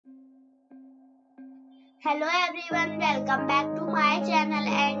Hello everyone, welcome back to my channel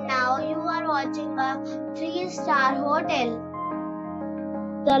and now you are watching a 3-star hotel.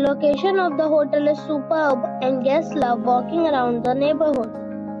 The location of the hotel is superb and guests love walking around the neighborhood.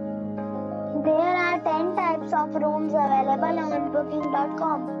 There are 10 types of rooms available on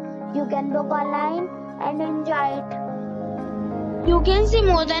booking.com. You can book online and enjoy it. You can see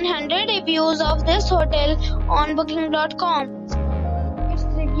more than 100 reviews of this hotel on booking.com. Its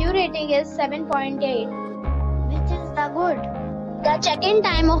review rating is 7.8. which is the good. The check-in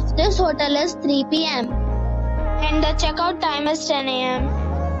time of this hotel is 3 p.m. and the checkout time is 10 a.m.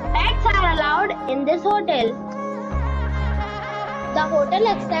 Pets are allowed in this hotel. The hotel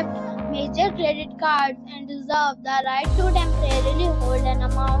accepts major credit cards and reserves the right to temporarily hold an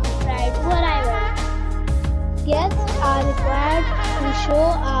amount prior to arrival. Guests are required to show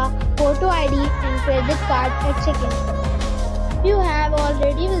a photo ID and credit card at check-in. If you have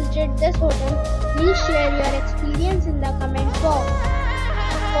already visited this hotel, please share your experience in the comment box.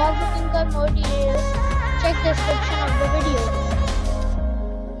 For booking or more details, check description of the video.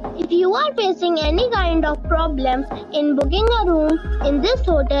 If you are facing any kind of problem in booking a room in this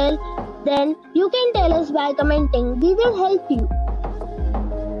hotel, then you can tell us by commenting. We will help you.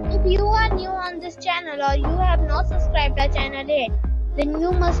 If you are new on this channel or you have not subscribed our channel yet, then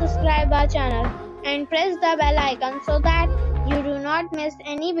you must subscribe our channel and press the bell icon so that you do not miss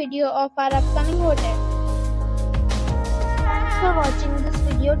any video of our upcoming hotel. Thanks for watching this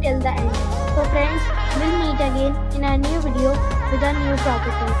video till the end. So friends, we'll meet again in a new video with a new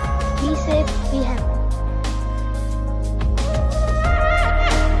property. Be safe, be happy.